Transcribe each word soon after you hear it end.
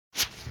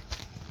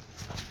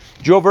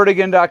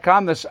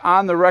JoeVertigan.com, this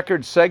On the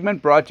Record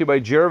segment brought to you by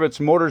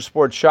Jervitz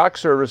Motorsport Shock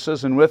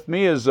Services. And with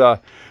me is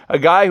a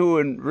guy who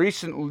in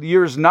recent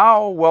years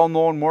now, well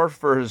known more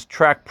for his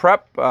track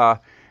prep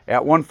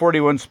at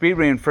 141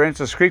 Speedway in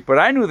Francis Creek. But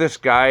I knew this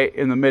guy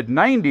in the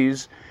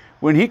mid-90s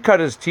when he cut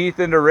his teeth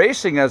into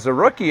racing as a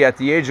rookie at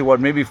the age of, what,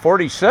 maybe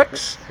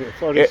 46?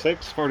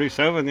 46,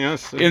 47,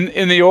 yes.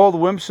 In the old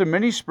Wimson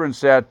mini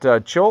sprints at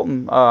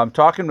Chilton. I'm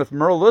talking with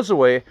Merle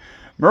Lisowe.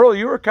 Merle,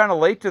 you were kind of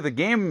late to the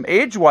game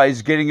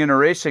age-wise getting into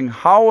racing.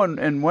 How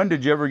and when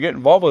did you ever get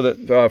involved with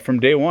it from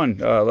day one?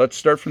 Let's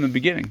start from the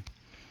beginning.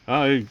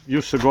 I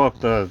used to go up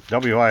to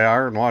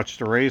WIR and watch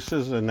the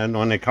races, and then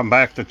when they come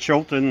back to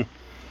Chilton,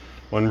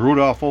 when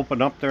Rudolph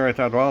opened up there, I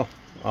thought, well,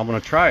 I'm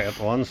going to try it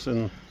once.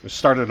 And we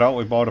started out,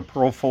 we bought a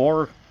Pro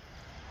 4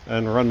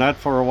 and run that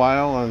for a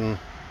while. And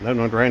then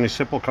when Randy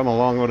Sipple come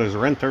along with his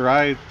renter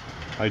ride,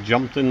 I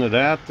jumped into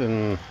that,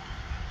 and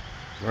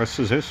the rest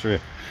is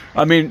history.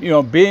 I mean, you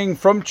know, being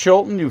from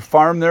Chilton, you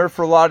farmed there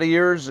for a lot of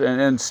years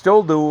and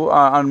still do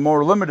on a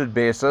more limited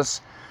basis.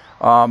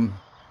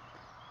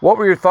 What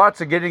were your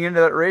thoughts of getting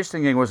into that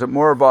racing thing? Was it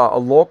more of a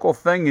local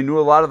thing? You knew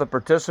a lot of the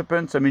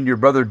participants. I mean, your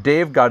brother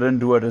Dave got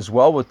into it as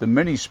well with the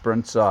mini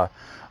sprints.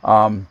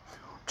 When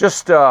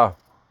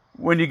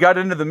you got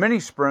into the mini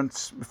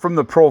sprints from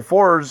the Pro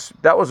 4s,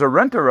 that was a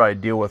rent-a-ride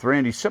deal with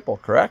Randy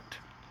Sipple, correct?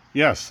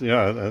 Yes,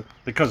 yeah.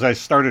 Because I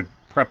started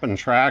prepping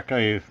track,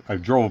 I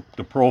drove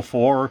the Pro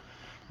 4.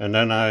 And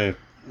then I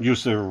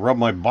used to rub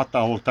my butt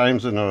all the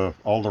times in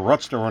all the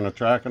ruts that were on the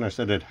track. And I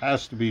said, it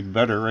has to be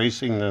better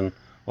racing than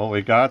what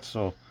we got.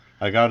 So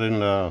I got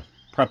into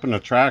prepping the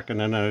track, and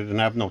then I didn't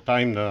have no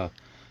time to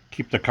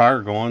keep the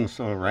car going.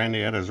 So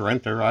Randy had his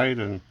renter ride,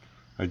 and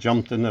I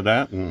jumped into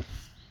that, and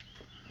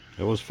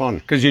it was fun.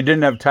 Because you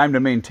didn't have time to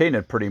maintain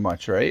it pretty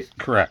much, right?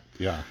 Correct,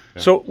 yeah.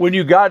 So when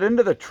you got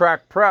into the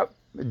track prep,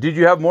 did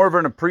you have more of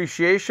an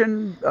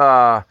appreciation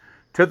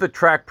to the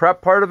track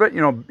prep part of it, you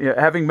know,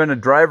 having been a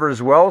driver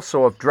as well?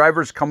 So if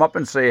drivers come up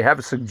and say,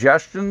 have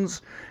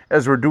suggestions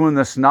as we're doing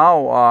this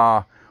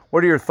now,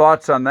 what are your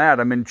thoughts on that?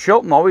 I mean,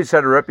 Chilton always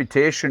had a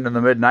reputation in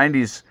the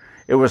mid-90s.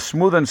 It was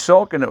smooth and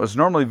silk, and it was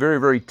normally very,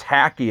 very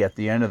tacky at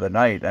the end of the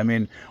night. I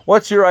mean,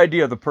 what's your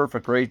idea of the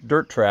perfect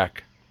dirt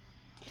track?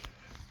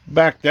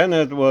 Back then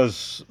it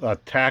was a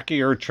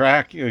tackier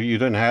track. You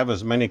didn't have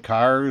as many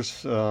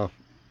cars.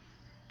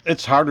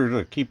 It's harder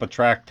to keep a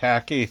track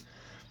tacky.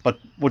 But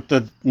with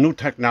the new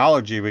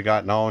technology we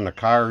got now in the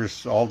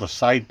cars, all the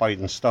side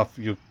biting stuff,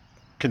 you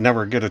can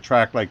never get a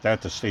track like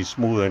that to stay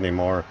smooth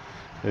anymore.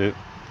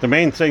 The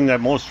main thing that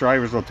most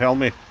drivers will tell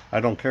me, I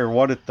don't care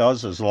what it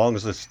does as long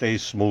as it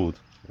stays smooth.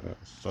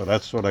 So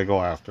that's what I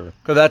go after.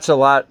 Because that's a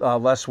lot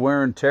less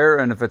wear and tear,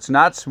 and if it's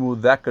not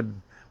smooth, that could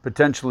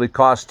potentially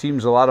cost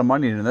teams a lot of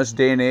money. And in this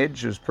day and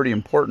age, is pretty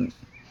important.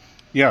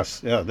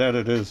 Yes, yeah, that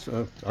it is.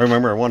 I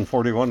remember at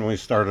 141 when we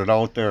started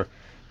out there,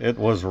 it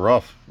was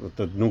rough with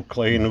the new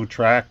clay, new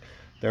track.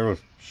 There were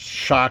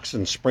shocks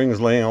and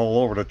springs laying all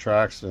over the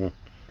tracks, and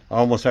I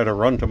almost had to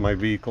run to my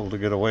vehicle to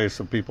get away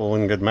so people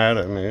wouldn't get mad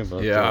at me.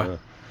 But yeah,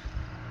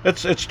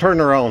 it's turned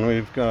around.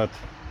 We've got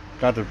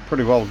it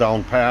pretty well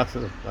down path.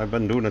 I've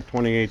been doing it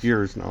 28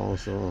 years now.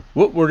 So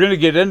we're going to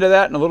get into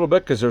that in a little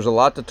bit because there's a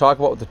lot to talk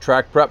about with the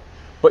track prep.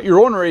 But your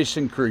own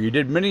racing career, you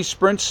did mini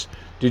sprints.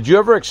 Did you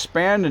ever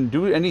expand and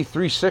do any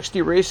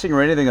 360 racing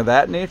or anything of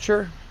that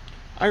nature?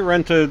 I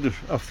rented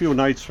a few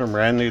nights from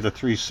Randy the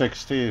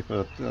 360,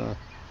 but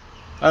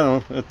I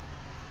don't know.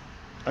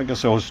 I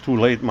guess I was too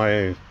late.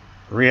 My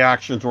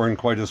reactions weren't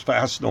quite as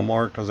fast no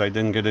more because I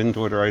didn't get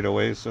into it right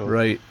away. So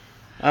right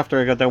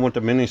after I got done with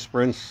the mini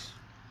sprints,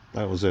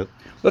 that was it.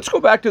 Let's go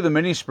back to the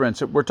mini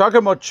sprints. We're talking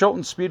about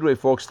Chilton Speedway,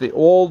 folks, the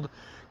old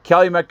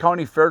Calumet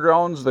County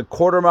Fairgrounds, the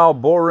quarter-mile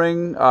bull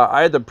ring.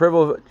 I had the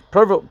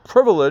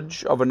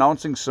privilege of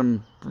announcing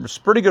some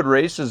pretty good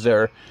races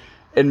there.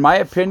 In my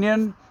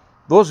opinion,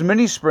 those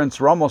mini sprints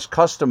were almost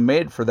custom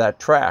made for that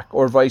track,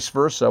 or vice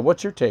versa.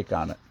 What's your take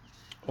on it?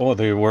 Oh,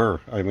 they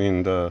were. I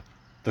mean, the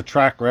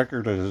track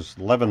record is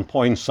 11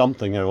 point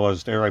something it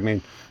was there. I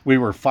mean, we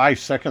were 5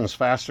 seconds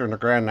faster than the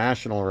Grand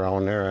National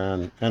around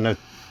there, and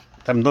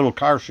them little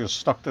cars just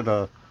stuck to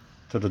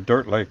the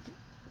dirt like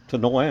to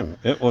no end.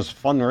 It was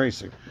fun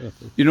racing.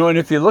 You know, and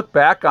if you look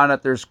back on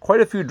it, there's quite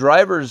a few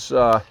drivers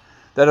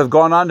that have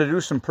gone on to do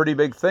some pretty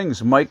big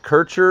things. Mike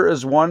Kircher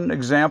is one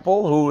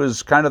example, who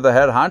is kind of the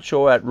head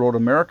honcho at Road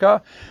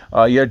America.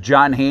 You had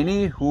John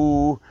Haney,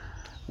 who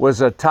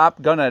was a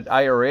top gun at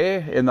IRA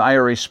in the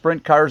IRA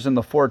sprint cars in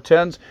the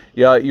 410s.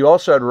 Yeah, you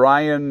also had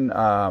Ryan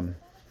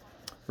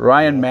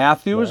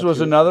Matthews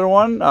was another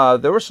one.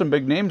 There were some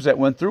big names that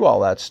went through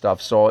all that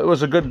stuff. So it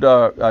was a good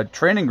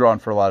training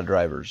ground for a lot of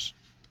drivers.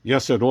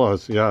 Yes, it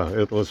was. Yeah,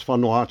 it was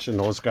fun watching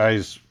those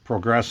guys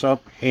progress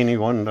up. Haney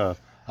won the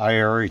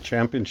IRA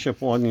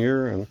championship one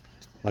year, and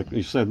like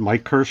you said,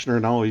 Mike Kirchner,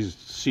 now he's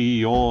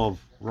CEO of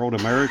Road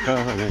America.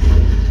 I mean,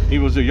 he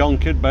was a young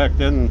kid back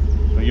then,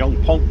 a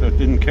young punk that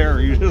didn't care.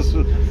 He just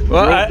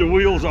rode the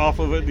wheels off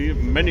of it.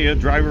 Many a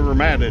driver were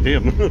mad at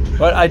him.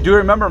 But I do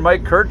remember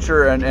Mike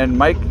Kircher and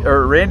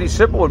Randy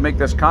Sipple would make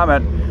this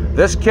comment.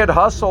 this kid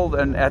hustled,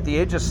 and at the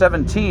age of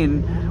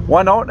 17,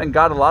 went out and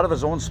got a lot of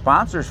his own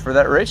sponsors for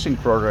that racing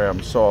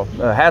program. So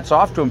hats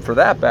off to him for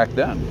that back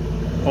then.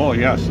 Oh,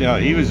 yes, yeah,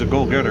 he was a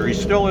go-getter. He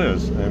still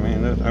is. I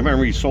mean, I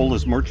remember he sold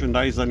his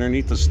merchandise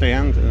underneath the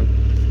stand.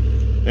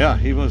 And yeah,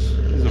 he's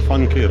a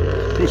fun kid.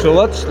 So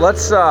let's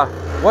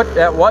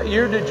what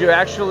year did you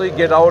actually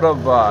get out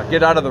of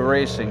the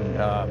racing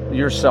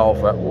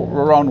yourself?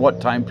 Around what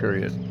time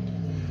period?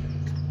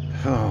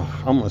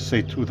 Oh, I'm gonna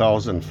say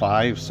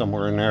 2005,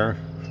 somewhere in there.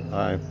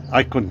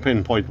 I couldn't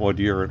pinpoint what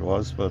year it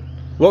was, but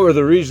What were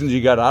the reasons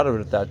you got out of it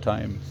at that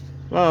time?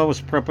 well, I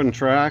was prepping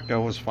track, I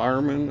was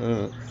farming.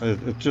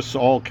 It just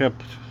all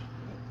kept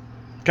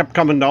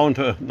coming down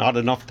to not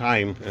enough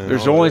time.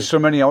 There's only so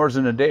many hours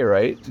in a day,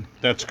 right?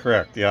 That's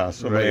correct. Yeah,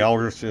 so many Right.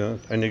 hours.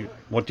 And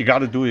what you got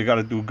to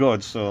do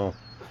good. So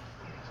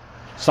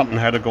something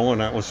had to go,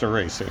 and that was the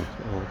racing. So,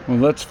 Well,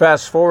 let's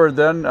fast forward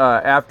then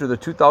after the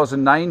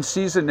 2009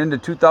 season into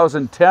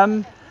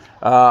 2010.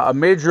 A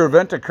major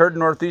event occurred in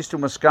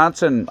northeastern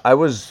Wisconsin. I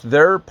was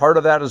there, part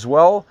of that as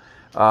well.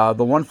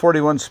 The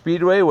 141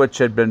 Speedway, which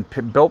had been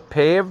built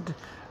paved,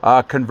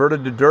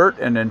 converted to dirt,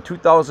 and in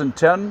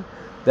 2010,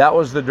 that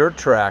was the dirt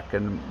track.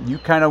 And you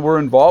kind of were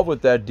involved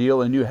with that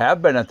deal, and you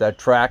have been at that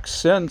track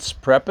since,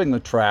 prepping the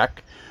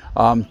track.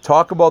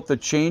 Talk about the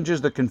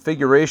changes, the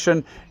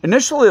configuration.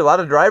 Initially, a lot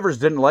of drivers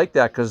didn't like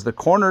that because the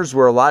corners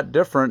were a lot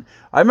different.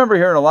 I remember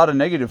hearing a lot of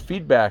negative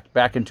feedback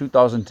back in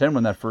 2010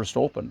 when that first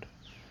opened.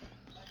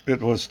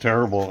 it was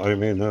terrible. I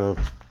mean, the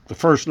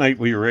first night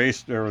we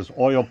raced, there was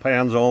oil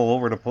pans all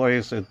over the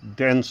place,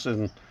 dents,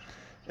 and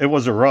it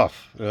was a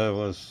rough.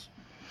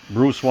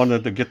 Bruce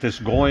wanted to get this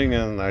going,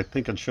 and I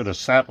think it should have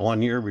sat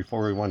 1 year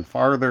before we went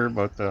farther,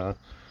 but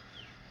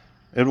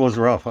it was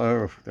rough.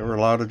 There were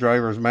a lot of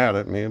drivers mad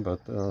at me,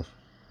 but there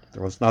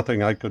was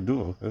nothing I could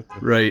do.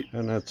 Right.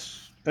 And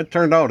it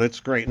turned out it's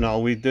great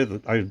now. I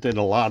did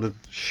a lot of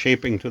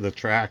shaping to the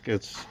track.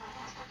 It's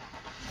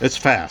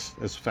fast.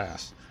 It's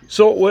fast.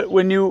 So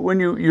when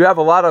you have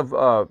a lot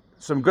of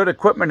some good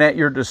equipment at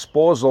your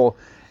disposal,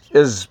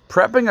 is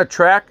prepping a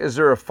track, is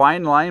there a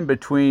fine line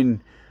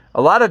between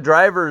a lot of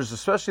drivers,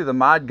 especially the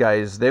mod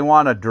guys, they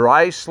want a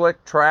dry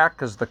slick track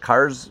because the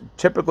car's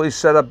typically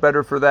set up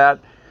better for that,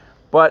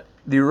 but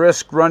you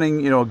risk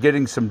running,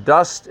 getting some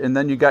dust, and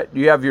then you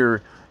have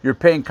your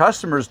paying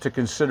customers to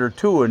consider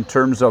too, in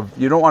terms of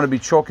you don't want to be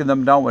choking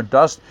them down with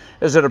dust.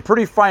 Is it a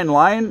pretty fine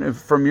line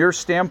from your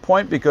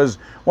standpoint? Because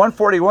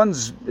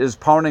 141's is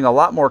pounding a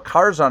lot more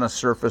cars on a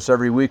surface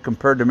every week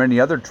compared to many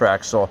other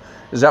tracks. So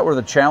is that where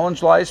the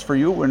challenge lies for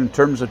you in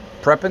terms of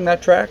prepping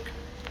that track?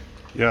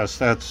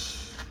 Yes,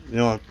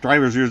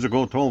 drivers years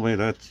ago told me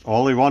that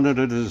all they wanted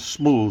it is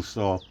smooth.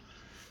 So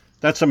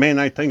that's the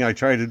main thing I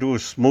try to do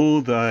is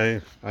smooth.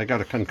 I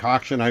got a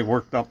concoction I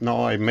worked up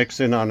now. I mix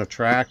in on a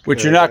track.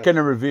 Which you're not going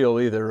to reveal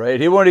either, right?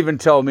 He won't even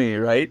tell me,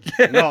 right?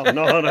 No.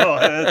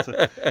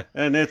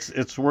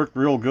 It's worked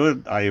real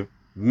good. I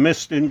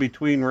missed in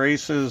between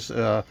races,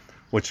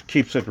 which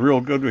keeps it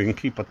real good. We can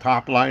keep a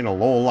top line, a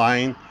low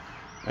line,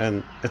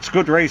 and it's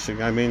good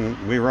racing. I mean,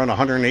 we run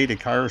 180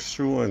 cars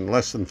through in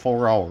less than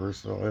 4 hours,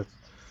 so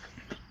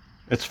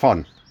it's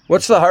fun.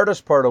 What's the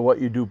hardest part of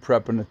what you do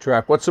prepping the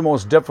track? What's the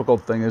most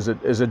difficult thing? Is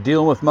it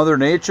dealing with Mother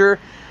Nature?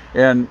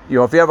 And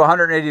if you have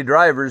 180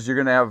 drivers, you're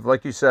going to have,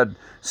 like you said,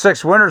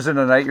 6 winners in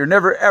a night. You're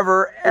never,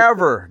 ever,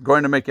 ever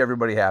going to make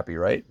everybody happy,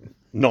 right?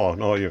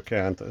 No, you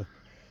can't.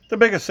 The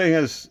biggest thing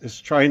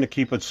is trying to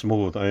keep it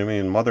smooth. I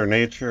mean, Mother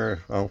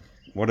Nature, well,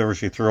 whatever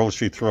she throws.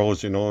 We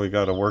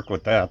got to work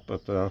with that.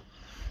 But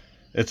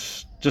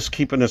it's just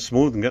keeping it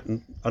smooth and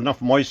getting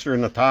enough moisture in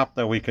the top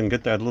that we can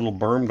get that little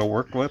berm to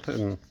work with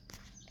and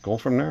go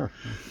from there.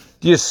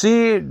 Do you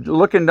see,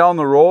 looking down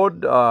the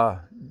road,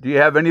 do you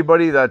have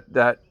anybody that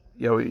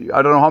I don't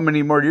know how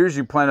many more years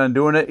you plan on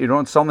doing it. You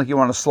don't sound like you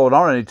want to slow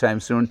down anytime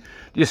soon.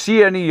 Do you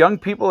see any young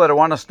people that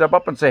want to step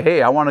up and say,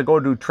 hey, I want to go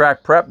do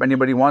track prep?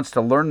 Anybody wants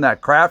to learn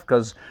that craft?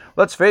 Because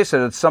let's face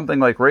it, it's something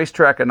like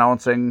racetrack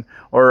announcing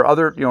or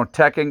other,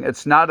 teching.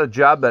 It's not a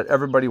job that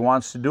everybody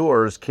wants to do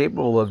or is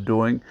capable of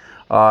doing.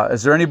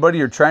 Is there anybody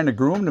you're trying to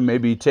groom to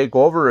maybe take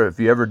over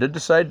if you ever did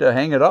decide to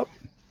hang it up?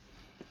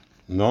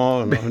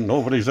 No,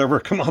 nobody's ever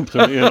come up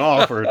to me and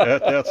offered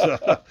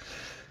that.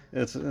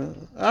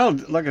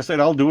 Like I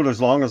said, I'll do it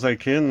as long as I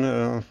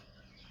can.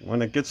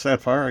 When it gets that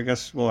far, I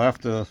guess we'll have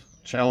to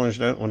challenge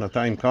that when the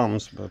time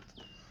comes.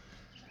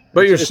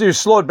 But you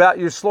slowed back.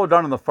 You slowed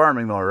down in the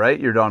farming though, right?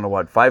 You're down to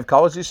what, 5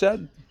 cows? You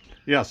said.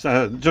 Yes,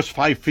 just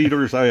 5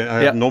 feeders. I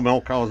have no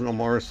milk cows no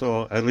more.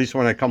 So at least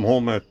when I come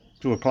home at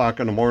 2:00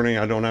 in the morning,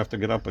 I don't have to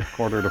get up at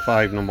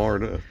 4:45 no more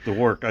to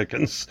work. I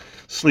can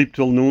sleep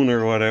till noon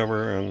or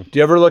whatever. And do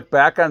you ever look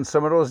back on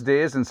some of those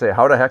days and say,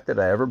 how the heck did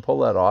I ever pull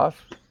that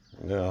off?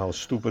 Yeah, how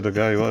stupid the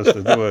guy was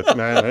to do it,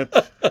 man.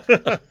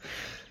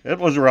 It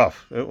was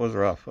rough. It was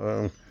rough.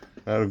 I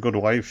had a good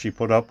wife. She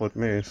put up with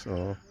me,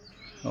 so.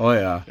 Oh,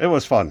 yeah. It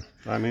was fun.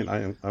 I mean,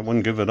 I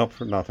wouldn't give it up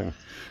for nothing.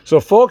 So,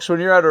 folks,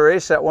 when you're at a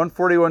race at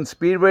 141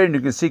 Speedway and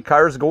you can see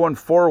cars going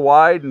 4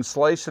 wide and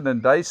slicing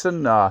and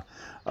dicing,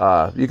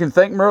 you can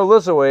thank Merle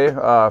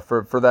Lisowe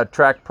for that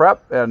track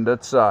prep, and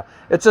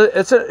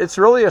it's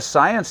really a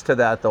science to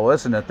that, though,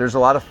 isn't it? There's a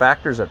lot of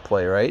factors at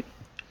play, right?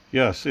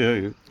 Yes,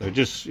 yeah.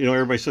 Just,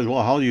 everybody says,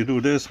 well, how do you do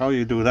this? How do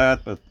you do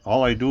that? But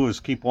all I do is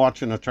keep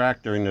watching the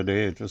track during the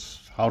day,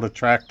 just how the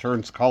track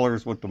turns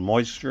colors with the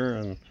moisture,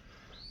 and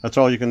that's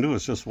all you can do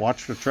is just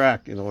watch the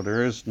track.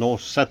 There is no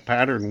set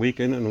pattern week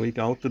in and week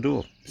out to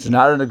do. It's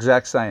not an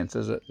exact science,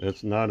 is it?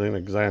 It's not an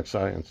exact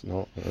science,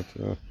 no.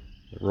 It's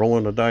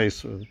rolling the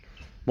dice.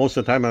 Most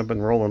of the time I've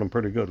been rolling them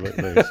pretty good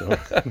lately. So.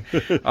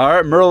 All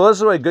right, Merle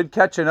Lisowe, good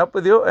catching up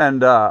with you,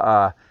 and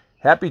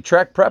happy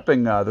track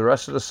prepping the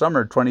rest of the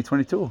summer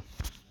 2022.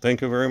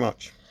 Thank you very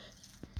much.